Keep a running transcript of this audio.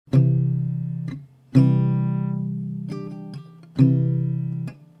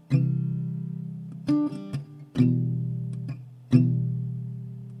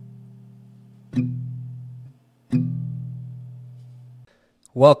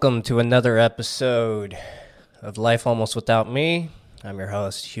Welcome to another episode of Life Almost Without Me. I'm your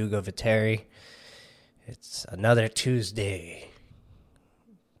host, Hugo Viteri. It's another Tuesday.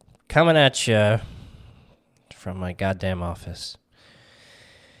 Coming at you from my goddamn office.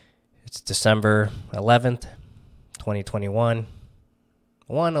 It's December 11th, 2021.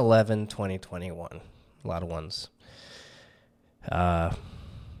 1/11/2021. A lot of ones.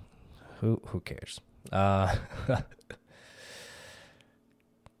 Who cares?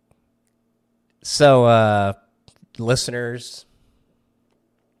 So, listeners,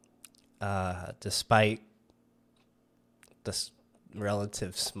 despite this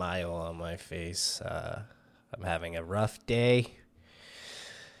relative smile on my face, I'm having a rough day.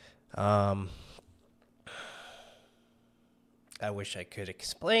 I wish I could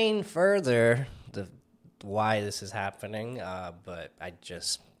explain further why this is happening, but I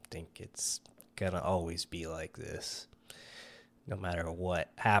just think it's gonna always be like this. No matter what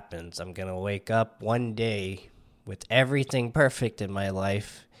happens, I'm going to wake up one day with everything perfect in my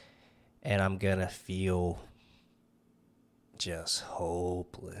life, and I'm going to feel just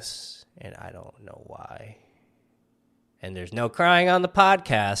hopeless, and I don't know why. And there's no crying on the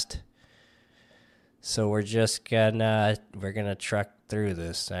podcast, so we're gonna truck through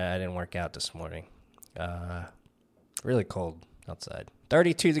this. I didn't work out this morning. Really cold outside,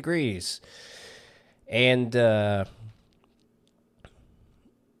 32 degrees, and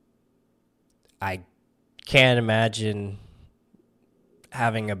I can't imagine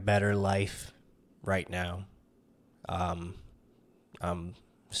having a better life right now. I'm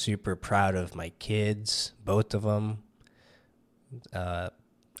super proud of my kids, both of them. I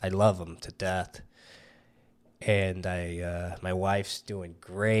love them to death. And my wife's doing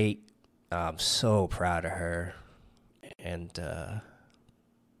great. I'm so proud of her. And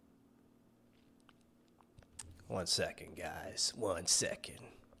one second, guys. 1 second.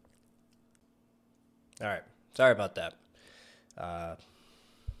 All right, sorry about that. But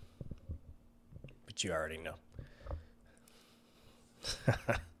you already know.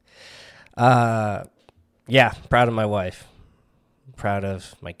 Yeah, proud of my wife. Proud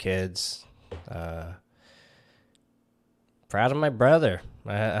of my kids. Proud of my brother.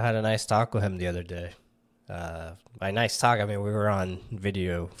 I had a nice talk with him the other day. By nice talk, I mean we were on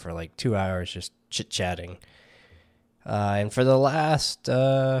video for like 2 hours just chit-chatting. And for the last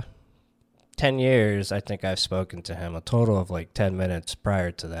 10 years, I think I've spoken to him a total of like 10 minutes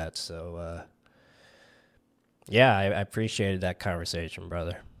prior to that. So, yeah, I appreciated that conversation,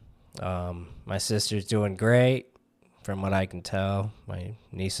 brother. My sister's doing great from what I can tell. My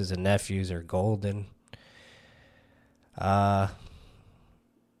nieces and nephews are golden. I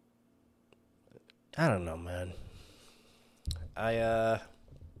don't know, man.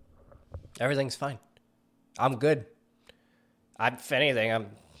 Everything's fine. I'm good. If anything,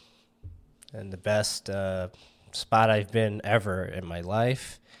 I'm in the best spot I've been ever in my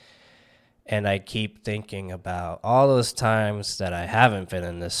life. And I keep thinking about all those times that I haven't been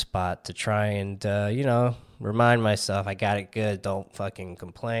in this spot to try and, remind myself I got it good. Don't fucking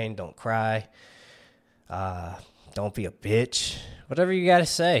complain. Don't cry. Don't be a bitch. Whatever you got to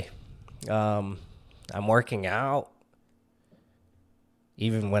say. I'm working out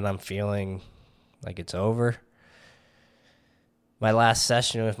even when I'm feeling like it's over. My last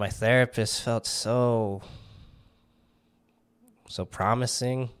session with my therapist felt so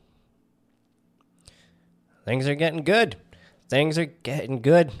promising. Things are getting good.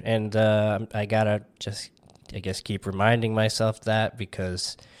 And I gotta just, I guess, keep reminding myself that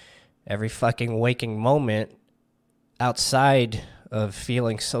because every fucking waking moment outside of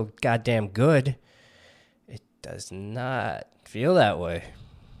feeling so goddamn good, it does not feel that way.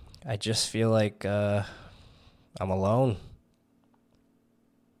 I just feel like I'm alone.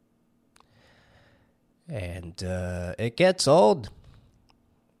 And it gets old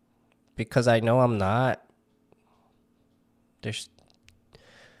because I know I'm not. There's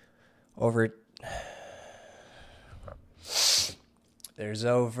over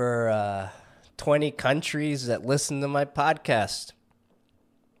 20 countries that listen to my podcast.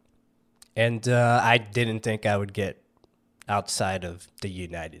 And I didn't think I would get outside of the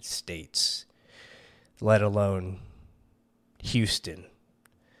United States, let alone Houston.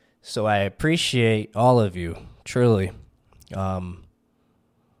 So I appreciate all of you, truly. To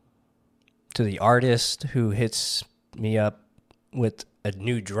the artist who hits me up with a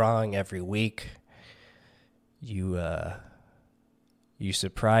new drawing every week, you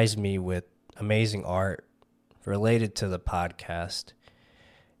surprise me with amazing art related to the podcast.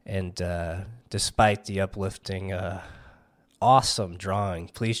 And despite the uplifting, awesome drawing,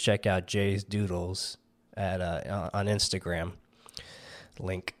 please check out Jay's Doodles on Instagram.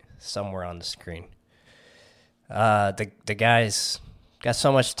 link somewhere on the screen. The guy's got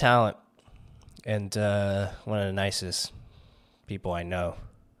so much talent, and one of the nicest people I know.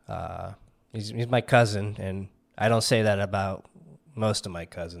 He's my cousin, and I don't say that about most of my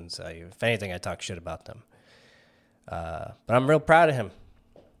cousins. If anything, I talk shit about them. But I'm real proud of him.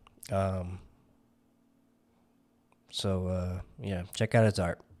 So check out his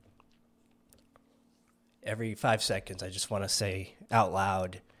art. Every 5 seconds, I just want to say out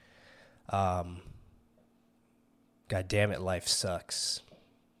loud, God damn it, life sucks.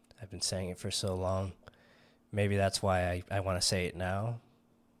 I've been saying it for so long. Maybe that's why I want to say it now.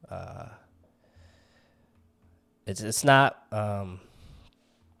 It's not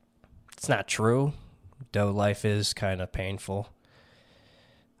true, though life is kind of painful.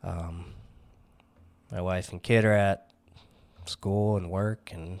 My wife and kid are at school and work,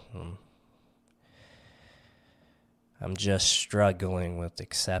 and I'm just struggling with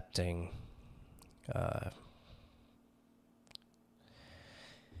accepting.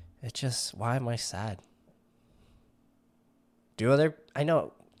 Why am I sad? I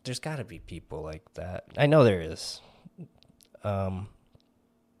know there's got to be people like that. I know there is. I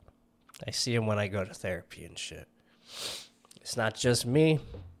see them when I go to therapy and shit. It's not just me.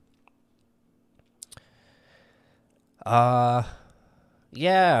 Yeah,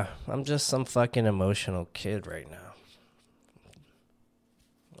 I'm just some fucking emotional kid right now.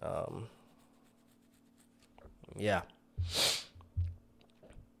 Yeah.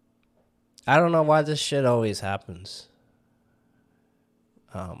 I don't know why this shit always happens.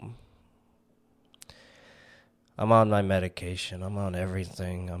 I'm on my medication. I'm on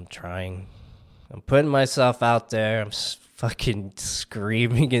everything. I'm trying. I'm putting myself out there. I'm fucking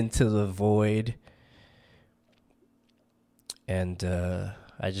screaming into the void. And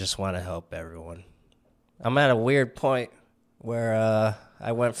I just want to help everyone. I'm at a weird point where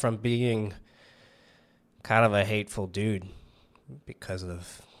I went from being kind of a hateful dude because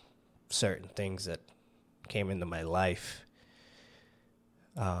of certain things that came into my life.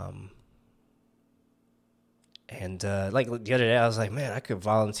 Like the other day, I was like, man, I could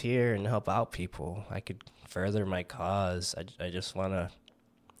volunteer and help out people. I could further my cause. I just want to.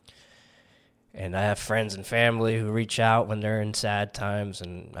 And I have friends and family who reach out when they're in sad times,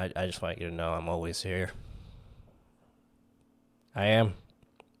 and I just want you to know I'm always here. I am.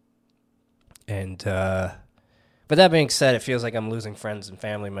 And, but that being said, it feels like I'm losing friends and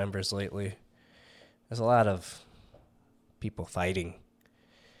family members lately. There's a lot of people fighting.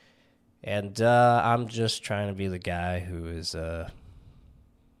 And I'm just trying to be the guy who is, I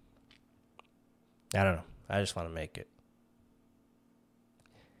don't know. I just want to make it.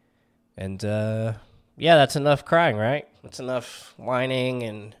 And, yeah, that's enough crying, right? That's enough whining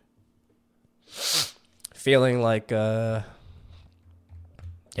and feeling like, yeah,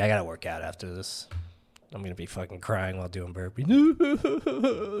 I gotta work out after this. I'm gonna be fucking crying while doing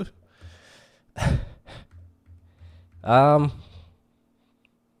burpees.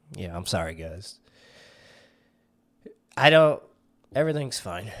 Yeah, I'm sorry, guys. Everything's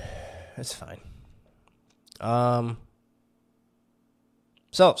fine. It's fine.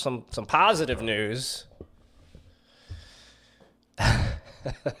 So, some positive news.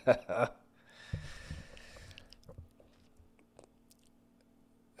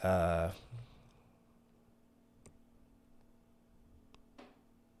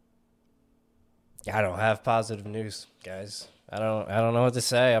 I don't have positive news, guys. I don't know what to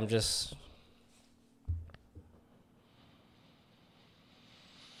say. I'm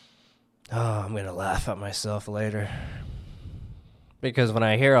gonna laugh at myself later. Because when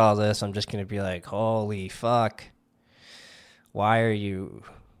I hear all this, I'm just gonna be like, holy fuck. Why are you...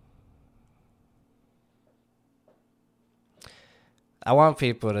 I want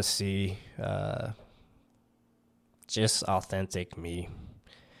people to see just authentic me.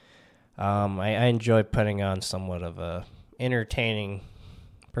 I enjoy putting on somewhat of a entertaining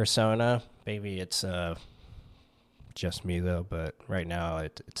persona. Maybe it's just me though, but right now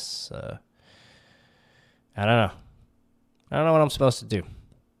it's I don't know. I don't know what I'm supposed to do.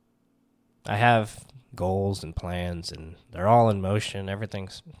 I have goals and plans, and they're all in motion.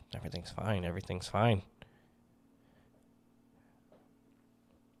 Everything's fine. Everything's fine.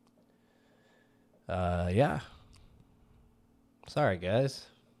 Yeah. Sorry, guys.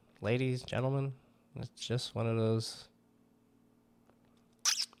 Ladies, gentlemen. It's just one of those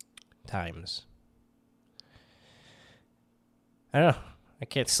times. I don't know. I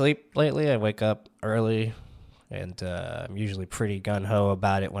can't sleep lately. I wake up early, and I'm usually pretty gung-ho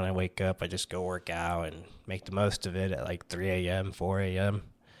about it when I wake up. I just go work out and make the most of it at like 3 a.m., 4 a.m.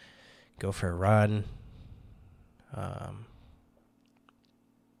 Go for a run.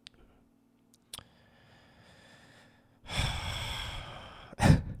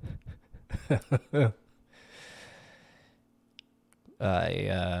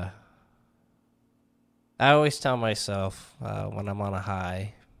 I I always tell myself when I'm on a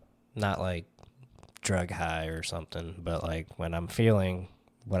high, not like drug high or something, but like when I'm feeling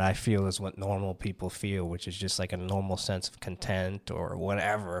what I feel is what normal people feel, which is just like a normal sense of content or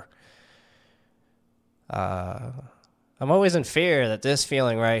whatever. I'm always in fear that this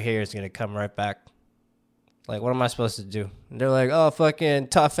feeling right here is going to come right back. Like, what am I supposed to do? And they're like, oh, fucking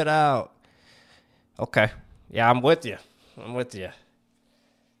tough it out. Okay. Yeah, I'm with you. I'm with you.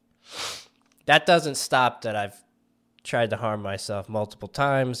 That doesn't stop that I've tried to harm myself multiple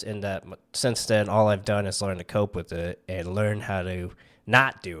times, and that since then, all I've done is learn to cope with it and learn how to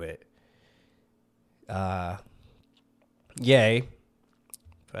not do it. Yay.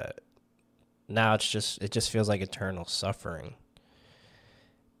 But now it just feels like eternal suffering.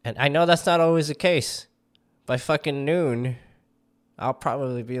 And I know that's not always the case. By fucking noon, I'll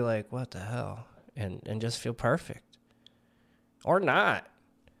probably be like, what the hell? And just feel perfect. Or not.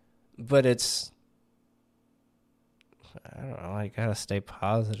 But it's, I don't know, I gotta stay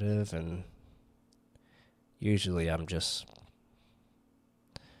positive, and usually I'm just,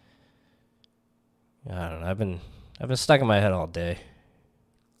 I don't know, I've been stuck in my head all day,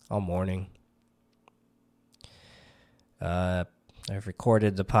 all morning. I've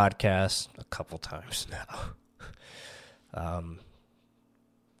recorded the podcast a couple times now.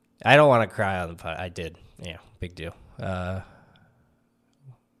 I don't want to cry on the pod. I did. Yeah, big deal.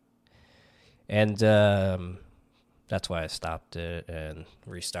 And that's why I stopped it and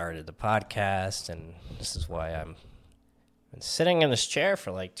restarted the podcast. And this is why I'm been sitting in this chair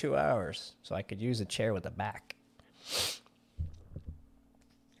for like 2 hours, so I could use a chair with a back.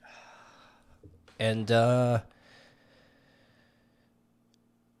 And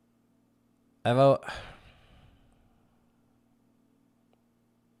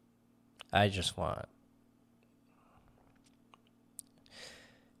I just want,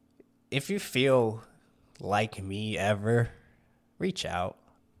 if you feel like me ever, reach out.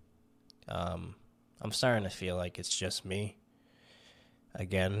 I'm starting to feel like it's just me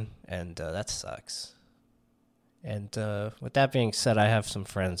again, and that sucks. And with that being said, I have some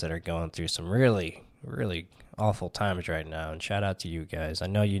friends that are going through some really, really awful times right now, and shout out to you guys. I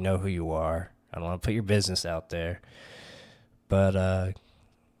know you know who you are. I don't want to put your business out there, but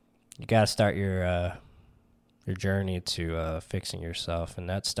you got to start your journey to fixing yourself, and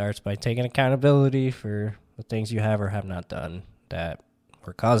that starts by taking accountability for the things you have or have not done that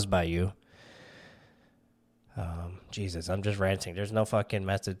were caused by you. Jesus, I'm just ranting. There's no fucking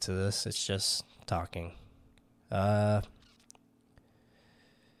method to this. It's just talking. I've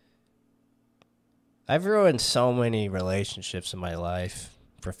ruined so many relationships in my life,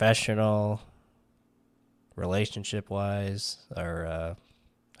 professional, relationship-wise, or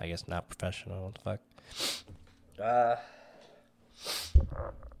I guess not professional. What the fuck?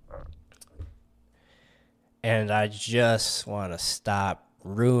 And I just want to stop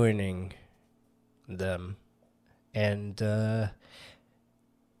ruining them. And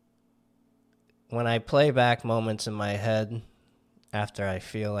when I play back moments in my head after I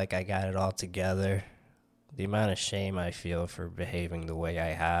feel like I got it all together, the amount of shame I feel for behaving the way I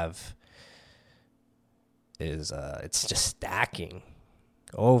have is it's just stacking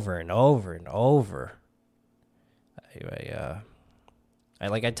over and over and over.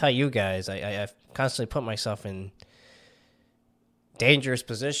 I tell you guys, I constantly put myself in dangerous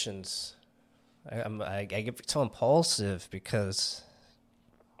positions. I get so impulsive because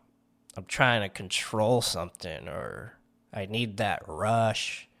I'm trying to control something, or I need that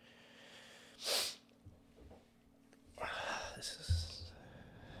rush.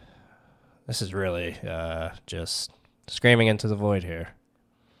 This is really just screaming into the void here.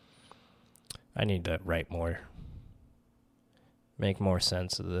 I need to write more. Make more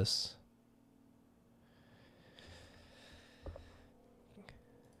sense of this.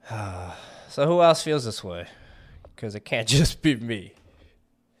 So who else feels this way? Because it can't just be me.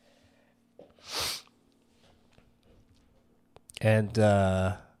 And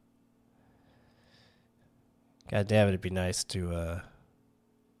God damn, it'd be nice to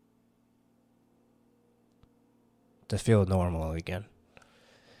feel normal again.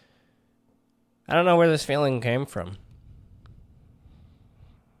 I don't know where this feeling came from.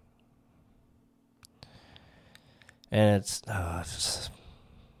 And it's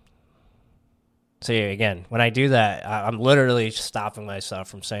see, again, when I do that, I'm literally stopping myself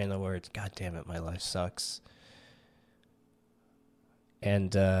from saying the words, God damn it, my life sucks.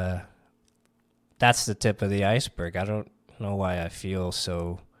 And that's the tip of the iceberg. I don't know why I feel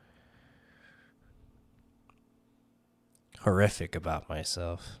so horrific about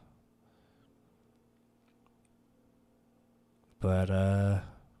myself. But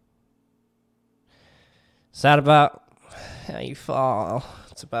it's not about how you fall.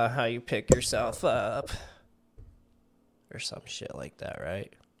 It's about how you pick yourself up. Or some shit like that,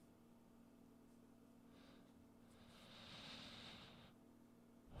 right?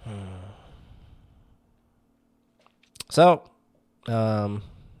 So, on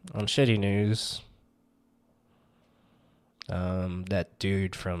shitty news, that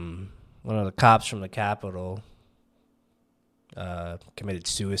dude from one of the cops from the Capitol committed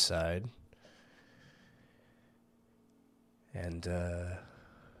suicide. And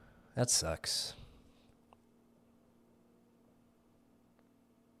that sucks.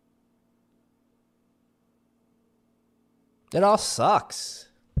 It all sucks.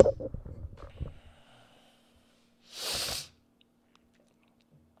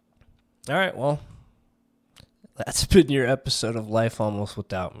 All right, well, that's been your episode of Life Almost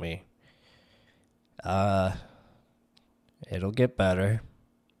Without Me. It'll get better.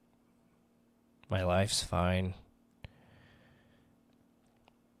 My life's fine.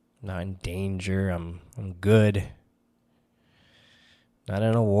 Not in danger. I'm good. Not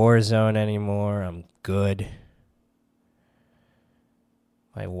in a war zone anymore. I'm good.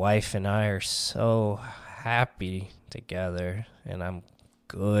 My wife and I are so happy together, and I'm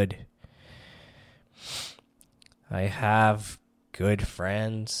good. I have good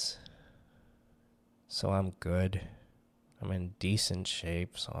friends, so I'm good. I'm in decent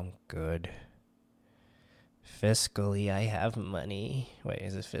shape, so I'm good. Fiscally, I have money. Wait,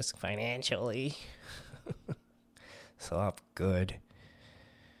 is it financially? So I'm good.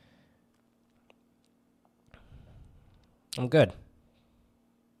 I'm good.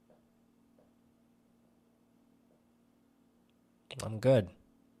 I'm good.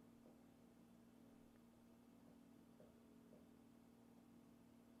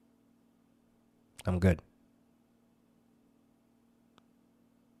 I'm good.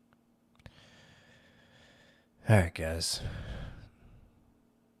 All right, guys.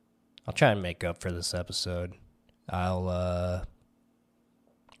 I'll try and make up for this episode. I'll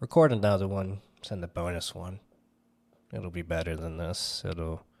record another one, send a bonus one. It'll be better than this.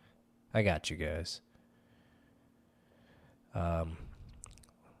 I got you guys.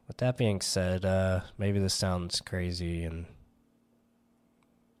 With that being said, maybe this sounds crazy and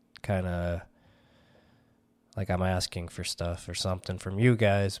kind of like I'm asking for stuff or something from you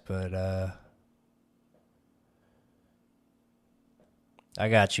guys, but I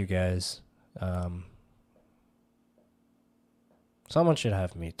got you guys. Someone should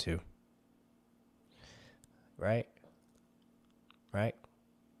have me too. Right? Right?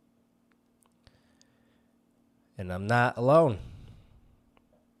 And I'm not alone.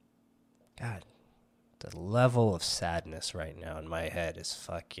 God, the level of sadness right now in my head is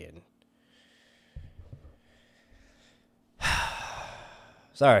fucking...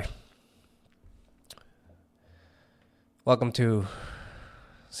 Sorry. Welcome to...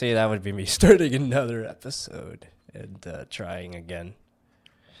 See, that would be me starting another episode and trying again.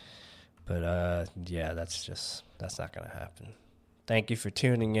 But, yeah, that's not going to happen. Thank you for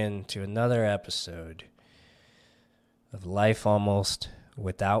tuning in to another episode of Life Almost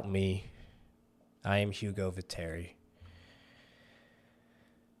Without Me. I am Hugo Viteri.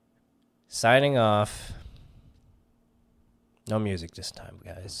 Signing off. No music this time,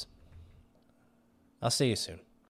 guys. I'll see you soon.